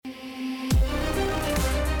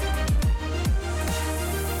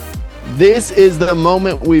This is the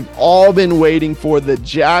moment we've all been waiting for. The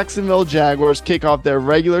Jacksonville Jaguars kick off their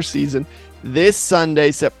regular season this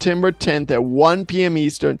Sunday, September 10th at 1 p.m.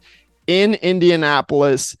 Eastern in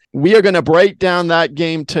Indianapolis. We are going to break down that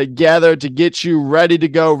game together to get you ready to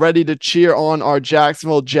go, ready to cheer on our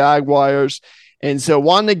Jacksonville Jaguars. And so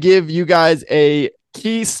wanted to give you guys a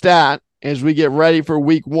key stat as we get ready for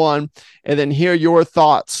week one and then hear your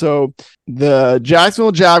thoughts. So the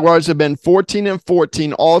Jacksonville Jaguars have been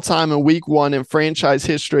 14-14 all time in week one in franchise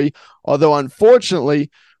history. Although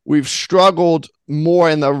unfortunately we've struggled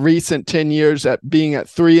more in the recent 10 years at being at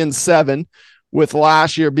 3-7, with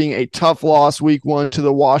last year being a tough loss week one to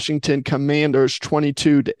the Washington Commanders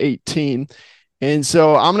 22-18. And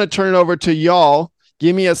so I'm going to turn it over to y'all.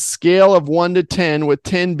 Give me a scale of 1 to 10, with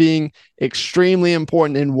 10 being extremely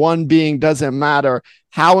important and 1 being doesn't matter.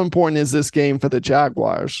 How important is this game for the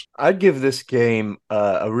Jaguars? I'd give this game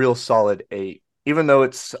a real solid 8. Even though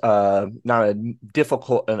it's not a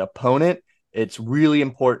difficult an opponent, it's really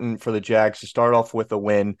important for the Jags to start off with a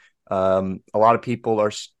win. A lot of people are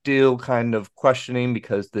still kind of questioning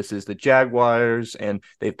because this is the Jaguars and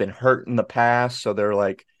they've been hurt in the past. So they're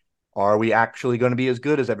like, are we actually going to be as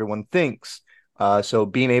good as everyone thinks? So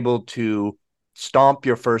being able to stomp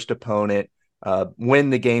your first opponent, win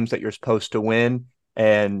the games that you're supposed to win,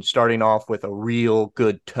 and starting off with a real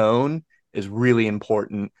good tone is really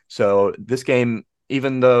important. So this game,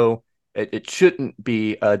 even though it shouldn't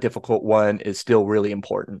be a difficult one, is still really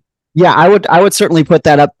important. Yeah, I would certainly put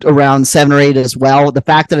that up around 7 or 8 as well. The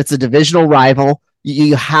fact that it's a divisional rival,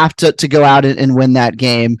 you have to go out and win that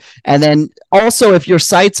game. And then also, if your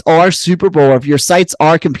sights are Super Bowl, if your sights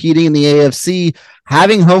are competing in the AFC,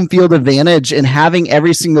 having home field advantage and having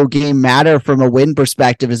every single game matter from a win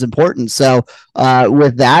perspective is important. So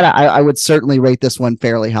with that, I would certainly rate this one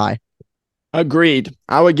fairly high. Agreed.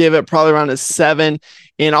 I would give it probably around a 7.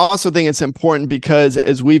 And I also think it's important because,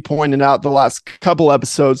 as we pointed out the last couple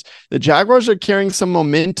episodes, the Jaguars are carrying some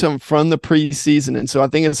momentum from the preseason. And so I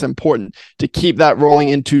think it's important to keep that rolling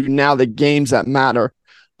into now the games that matter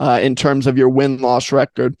in terms of your win-loss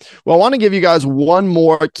record. Well, I want to give you guys one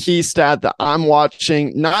more key stat that I'm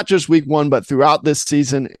watching, not just week one, but throughout this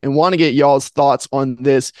season, and want to get y'all's thoughts on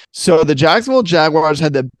this. So the Jacksonville Jaguars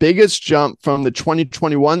had the biggest jump from the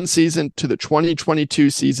 2021 season to the 2022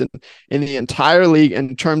 season in the entire league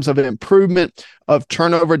in terms of an improvement of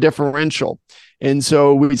turnover differential. And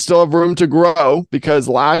so we still have room to grow because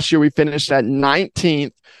last year we finished at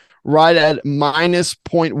 19th, right at minus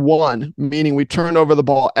 0.1, meaning we turned over the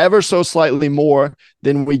ball ever so slightly more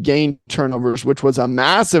than we gained turnovers, which was a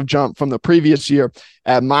massive jump from the previous year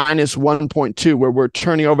at minus 1.2, where we're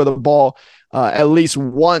turning over the ball at least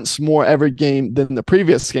once more every game than the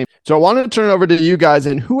previous game. So I wanted to turn it over to you guys,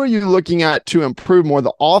 and who are you looking at to improve more,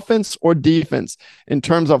 the offense or defense, in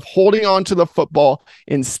terms of holding on to the football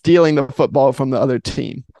and stealing the football from the other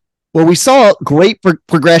team? Well, we saw great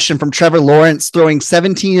progression from Trevor Lawrence, throwing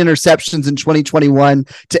 17 interceptions in 2021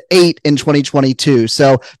 to 8 in 2022.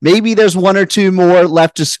 So maybe there's 1 or 2 more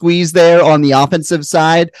left to squeeze there on the offensive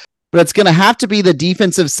side, but it's going to have to be the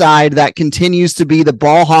defensive side that continues to be the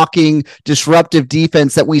ball hawking, disruptive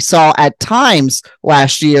defense that we saw at times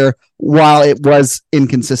last year, while it was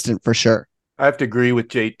inconsistent for sure. I have to agree with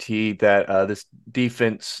JT that this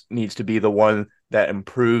defense needs to be the one that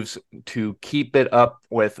improves to keep it up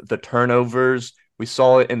with the turnovers. We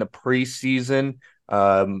saw it in the preseason,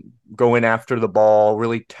 going after the ball,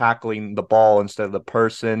 really tackling the ball instead of the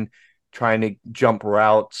person, trying to jump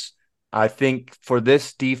routes. I think for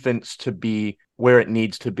this defense to be where it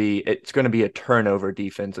needs to be, it's going to be a turnover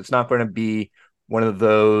defense. It's not going to be one of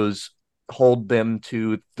those hold them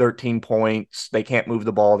to 13 points. They can't move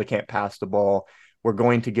the ball. They can't pass the ball. We're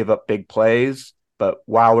going to give up big plays. But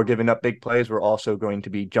while we're giving up big plays, we're also going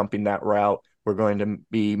to be jumping that route. We're going to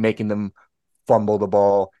be making them fumble the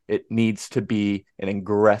ball. It needs to be an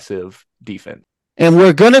aggressive defense. And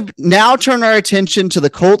we're going to now turn our attention to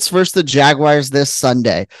the Colts versus the Jaguars this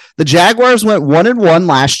Sunday. The Jaguars went 1-1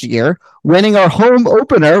 last year, winning our home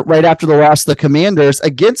opener right after the loss of the Commanders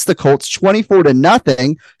against the Colts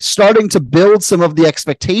 24-0, starting to build some of the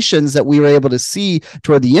expectations that we were able to see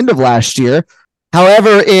toward the end of last year.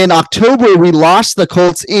 However, in October, we lost the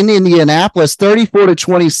Colts in Indianapolis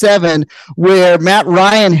 34-27, where Matt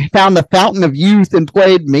Ryan found the fountain of youth and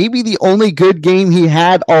played maybe the only good game he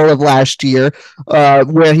had all of last year,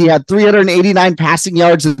 where he had 389 passing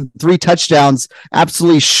yards and 3 touchdowns,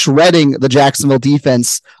 absolutely shredding the Jacksonville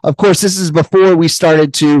defense. Of course, this is before we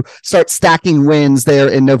started to start stacking wins there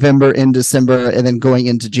in November and December and then going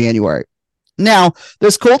into January. Now,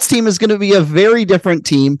 this Colts team is going to be a very different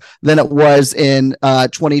team than it was in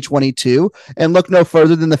 2022. And look no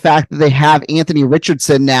further than the fact that they have Anthony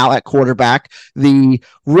Richardson now at quarterback, the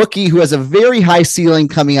rookie who has a very high ceiling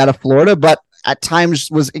coming out of Florida, but at times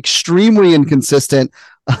was extremely inconsistent,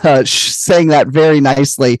 saying that very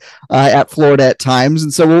nicely at Florida at times.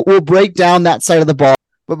 And so we'll break down that side of the ball.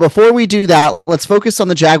 But before we do that, let's focus on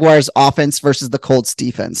the Jaguars offense versus the Colts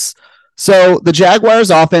defense. So the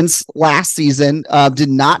Jaguars offense last season did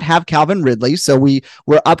not have Calvin Ridley. So we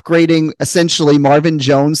were upgrading essentially Marvin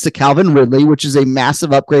Jones to Calvin Ridley, which is a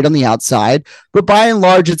massive upgrade on the outside. But by and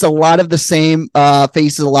large, it's a lot of the same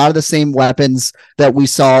faces, a lot of the same weapons that we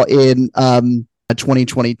saw in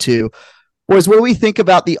 2022. Whereas what do we think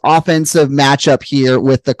about the offensive matchup here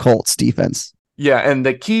with the Colts defense? Yeah, and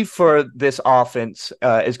the key for this offense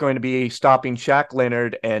is going to be stopping Shaq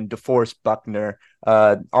Leonard and DeForest Buckner.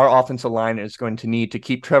 Our offensive line is going to need to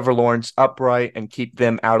keep Trevor Lawrence upright and keep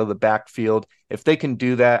them out of the backfield. If they can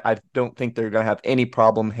do that, I don't think they're going to have any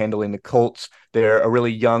problem handling the Colts. They're a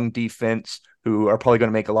really young defense who are probably going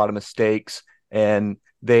to make a lot of mistakes, and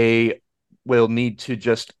they will need to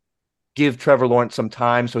just give Trevor Lawrence some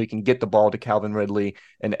time so he can get the ball to Calvin Ridley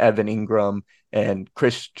and Evan Ingram and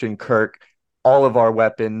Christian Kirk. All of our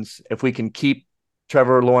weapons, if we can keep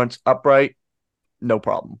Trevor Lawrence upright, no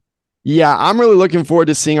problem. Yeah, I'm really looking forward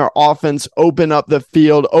to seeing our offense open up the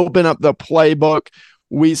field, open up the playbook.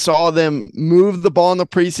 We saw them move the ball in the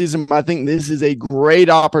preseason, but I think this is a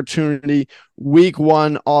great opportunity week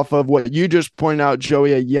one off of what you just pointed out,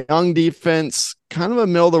 Joey, a young defense, kind of a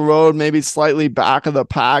middle of the road, maybe slightly back of the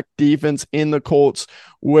pack defense in the Colts,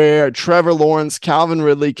 where Trevor Lawrence, Calvin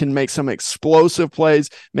Ridley can make some explosive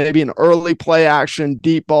plays, maybe an early play action,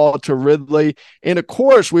 deep ball to Ridley. And of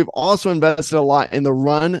course, we've also invested a lot in the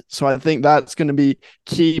run. So I think that's going to be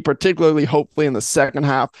key, particularly hopefully in the second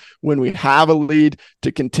half when we have a lead,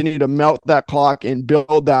 to continue to melt that clock and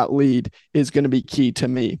build that lead is going to be key to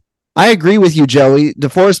me. I agree with you, Joey.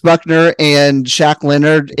 DeForest Buckner and Shaq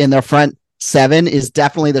Leonard in their front seven is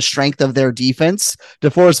definitely the strength of their defense.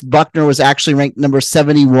 DeForest Buckner was actually ranked number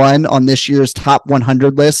 71 on this year's top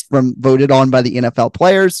 100 list voted on by the NFL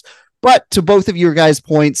players. But to both of your guys'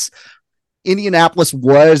 points, Indianapolis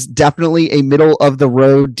was definitely a middle of the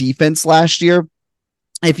road defense last year.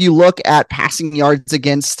 If you look at passing yards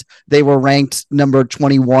against, they were ranked number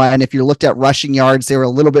 21. If you looked at rushing yards, they were a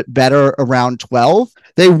little bit better, around 12.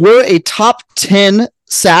 They were a top 10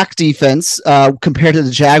 sack defense compared to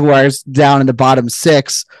the Jaguars down in the bottom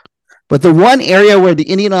 6. But the one area where the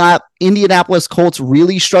Indianapolis Colts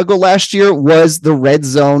really struggled last year was the red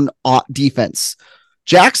zone defense.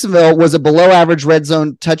 Jacksonville was a below average red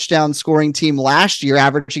zone touchdown scoring team last year,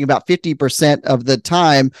 averaging about 50% of the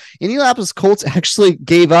time. Indianapolis Colts actually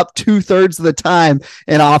gave up 2/3 of the time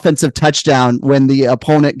an offensive touchdown when the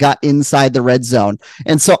opponent got inside the red zone.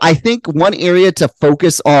 And so I think one area to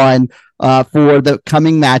focus on for the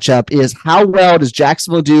coming matchup is how well does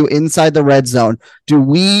Jacksonville do inside the red zone? Do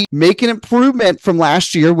we make an improvement from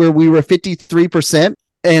last year where we were 53%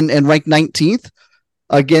 and ranked 19th?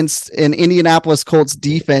 Against an Indianapolis Colts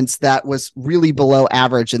defense that was really below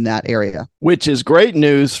average in that area. Which is great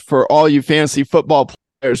news for all you fantasy football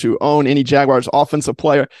players who own any Jaguars offensive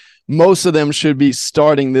player. Most of them should be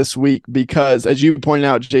starting this week because, as you pointed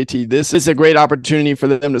out, JT, this is a great opportunity for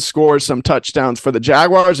them to score some touchdowns for the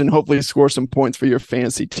Jaguars and hopefully score some points for your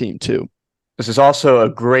fantasy team too. This is also a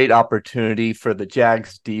great opportunity for the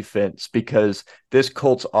Jags defense because this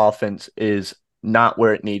Colts offense is not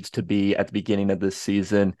where it needs to be at the beginning of this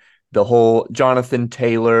season. The whole Jonathan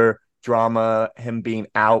Taylor drama, him being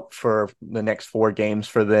out for the next 4 games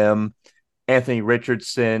for them. Anthony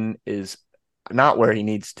Richardson is not where he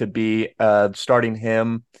needs to be. Starting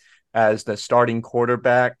him as the starting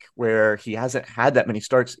quarterback where he hasn't had that many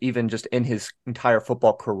starts even just in his entire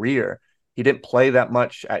football career. He didn't play that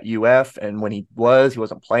much at UF, and when he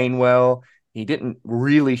wasn't playing well. He didn't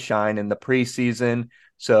really shine in the preseason.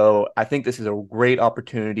 So I think this is a great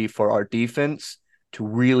opportunity for our defense to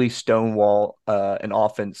really stonewall an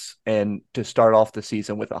offense and to start off the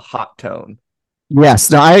season with a hot tone.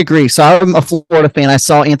 Yes, no, I agree. So I'm a Florida fan. I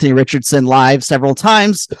saw Anthony Richardson live several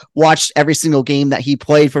times, watched every single game that he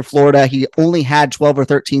played for Florida. He only had 12 or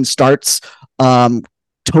 13 starts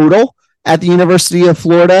total at the University of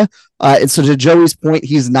Florida. And so to Joey's point,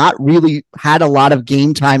 he's not really had a lot of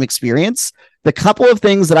game time experience. The couple of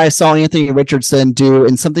things that I saw Anthony Richardson do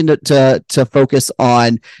and something to focus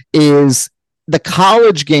on is the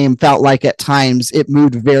college game felt like at times it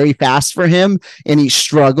moved very fast for him and he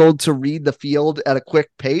struggled to read the field at a quick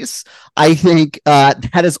pace. I think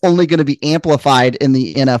that is only going to be amplified in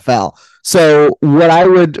the NFL. So what I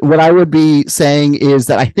would be saying is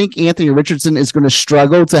that I think Anthony Richardson is going to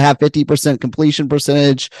struggle to have 50% completion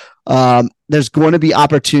percentage. There's going to be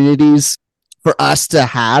opportunities for us to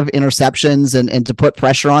have interceptions and to put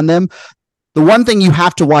pressure on them. The one thing you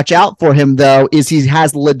have to watch out for him, though, is he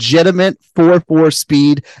has legitimate 4.4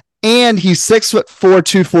 speed, and he's 6'4",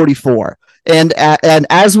 244. And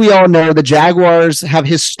as we all know, the Jaguars have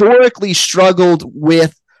historically struggled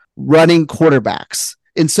with running quarterbacks.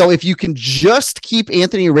 And so if you can just keep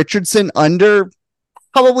Anthony Richardson under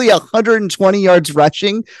probably 120 yards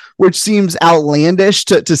rushing, which seems outlandish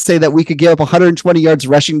to say that we could give up 120 yards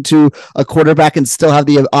rushing to a quarterback and still have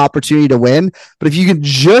the opportunity to win. But if you can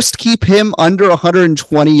just keep him under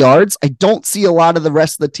 120 yards, I don't see a lot of the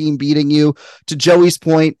rest of the team beating you. To Joey's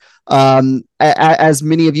point, as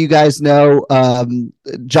many of you guys know,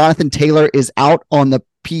 Jonathan Taylor is out on the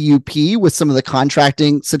PUP with some of the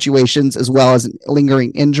contracting situations as well as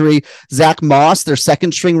lingering injury. Zach Moss, their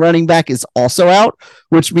second string running back, is also out,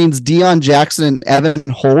 which means Deion Jackson and Evan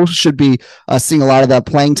Hull should be seeing a lot of that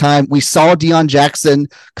playing time. We saw Deion Jackson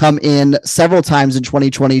come in several times in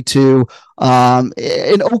 2022.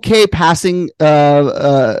 An okay passing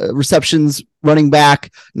receptions running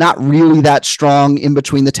back, not really that strong in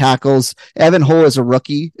between the tackles. Evan Hull is a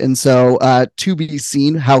rookie, and so to be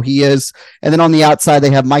seen how he is. And then on the outside,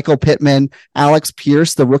 they have Michael Pittman, Alex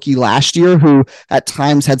Pierce, the rookie last year, who at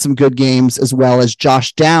times had some good games, as well as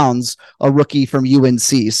Josh Downs, a rookie from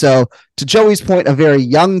UNC. So to Joey's point, a very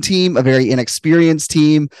young team, a very inexperienced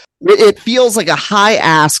team. It feels like a high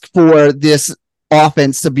ask for this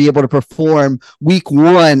offense to be able to perform week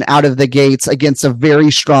one out of the gates against a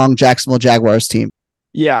very strong Jacksonville Jaguars team.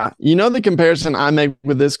 Yeah. The comparison I make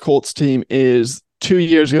with this Colts team is 2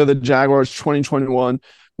 years ago, the Jaguars 2021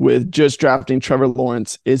 with just drafting Trevor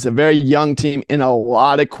Lawrence is a very young team and a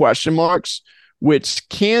lot of question marks, which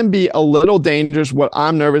can be a little dangerous. What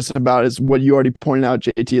I'm nervous about is what you already pointed out,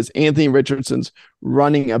 JT, is Anthony Richardson's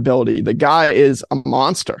running ability. The guy is a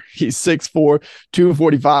monster. He's 6'4",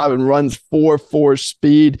 245 and runs 4.4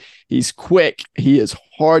 speed. He's quick. He is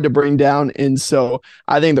hard to bring down. And so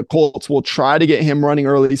I think the Colts will try to get him running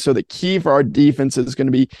early. So the key for our defense is going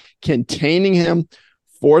to be containing him,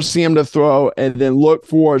 forcing him to throw, and then look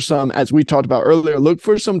for some, as we talked about earlier, look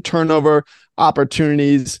for some turnover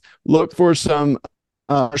opportunities, look for some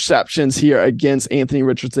receptions here against Anthony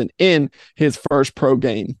Richardson in his first pro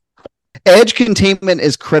game. Edge containment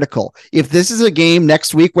is critical. If this is a game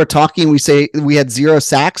next week, we say we had 0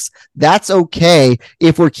 sacks. That's okay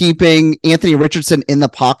if we're keeping Anthony Richardson in the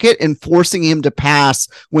pocket and forcing him to pass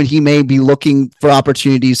when he may be looking for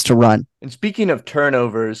opportunities to run. And speaking of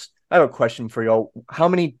turnovers, I have a question for y'all. How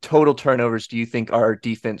many total turnovers do you think our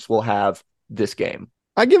defense will have this game?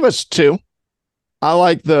 I give us 2. I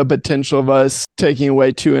like the potential of us taking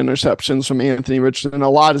away 2 interceptions from Anthony Richardson. A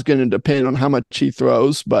lot is going to depend on how much he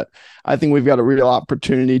throws, but I think we've got a real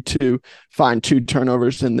opportunity to find 2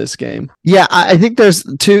 turnovers in this game. Yeah, I think there's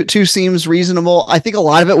two seems reasonable. I think a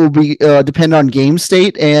lot of it will be depend on game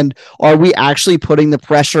state and are we actually putting the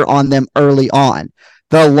pressure on them early on.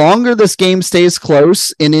 The longer this game stays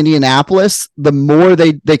close in Indianapolis, the more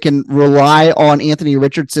they can rely on Anthony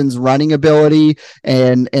Richardson's running ability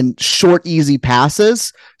and short, easy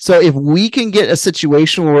passes. So if we can get a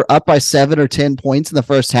situation where we're up by 7 or 10 points in the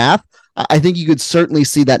first half, I think you could certainly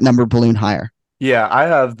see that number balloon higher. Yeah, I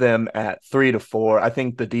have them at 3-4. I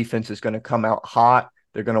think the defense is going to come out hot.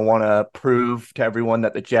 They're going to want to prove to everyone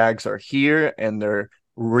that the Jags are here and they're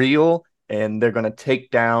real. And they're going to take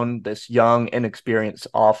down this young, inexperienced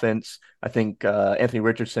offense. I think Anthony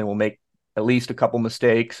Richardson will make at least a couple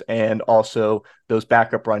mistakes, and also those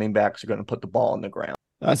backup running backs are going to put the ball on the ground.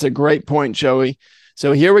 That's a great point, Joey.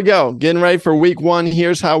 So here we go, getting ready for week 1.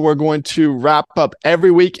 Here's how we're going to wrap up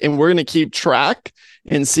every week, and we're going to keep track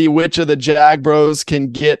and see which of the Jag Bros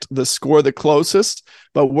can get the score the closest.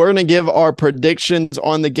 But we're going to give our predictions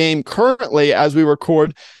on the game currently as we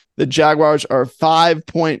record. The Jaguars are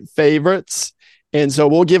 5-point favorites. And so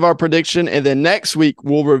we'll give our prediction. And then next week,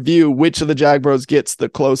 we'll review which of the Jag Bros gets the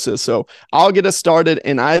closest. So I'll get us started.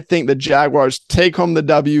 And I think the Jaguars take home the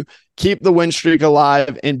W, keep the win streak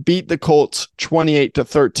alive, and beat the Colts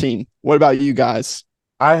 28-13. What about you guys?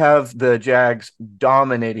 I have the Jags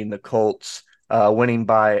dominating the Colts, winning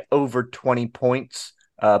by over 20 points,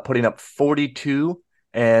 putting up 42,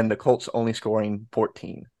 and the Colts only scoring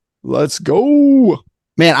 14. Let's go.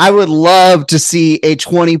 Man, I would love to see a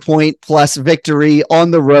 20-point plus victory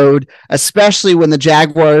on the road, especially when the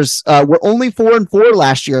Jaguars were only 4-4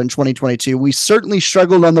 last year in 2022. We certainly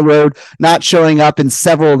struggled on the road, not showing up in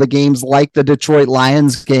several of the games like the Detroit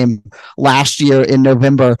Lions game last year in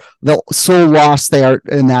November. The sole loss there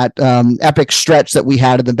in that epic stretch that we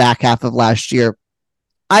had in the back half of last year.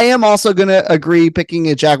 I am also going to agree picking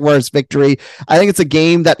a Jaguars victory. I think it's a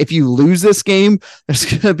game that if you lose this game, there's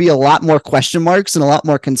going to be a lot more question marks and a lot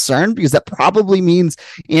more concern, because that probably means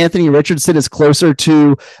Anthony Richardson is closer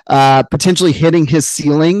to potentially hitting his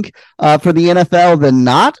ceiling for the NFL than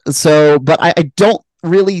not. So, but I don't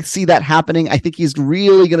really see that happening. I think he's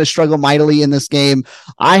really going to struggle mightily in this game.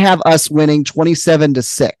 I have us winning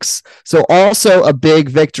 27-6. So also a big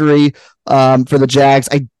victory for the Jags.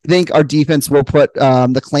 I think our defense will put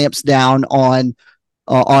the clamps down on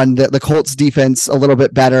the Colts defense a little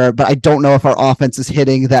bit better, but I don't know if our offense is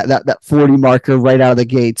hitting that 40 marker right out of the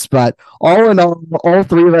gates. But all in all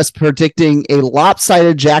three of us predicting a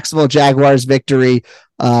lopsided Jacksonville Jaguars victory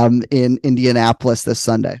in Indianapolis this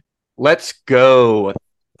Sunday. Let's go.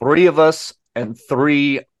 3 of us and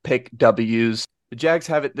 3 pick W's. The Jags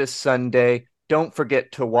have it this Sunday. Don't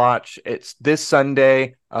forget to watch. It's this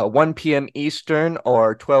Sunday, 1 p.m. Eastern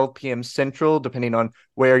or 12 p.m. Central, depending on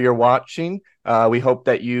where you're watching. We hope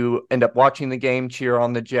that you end up watching the game, cheer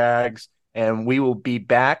on the Jags, and we will be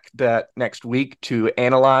back that next week to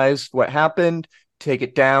analyze what happened, take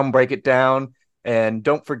it down, break it down, and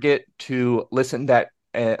don't forget to listen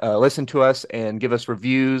to us and give us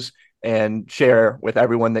reviews and share with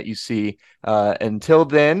everyone that you see. Until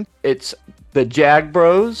then, it's the Jag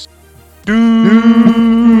Bros.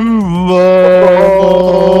 Dude.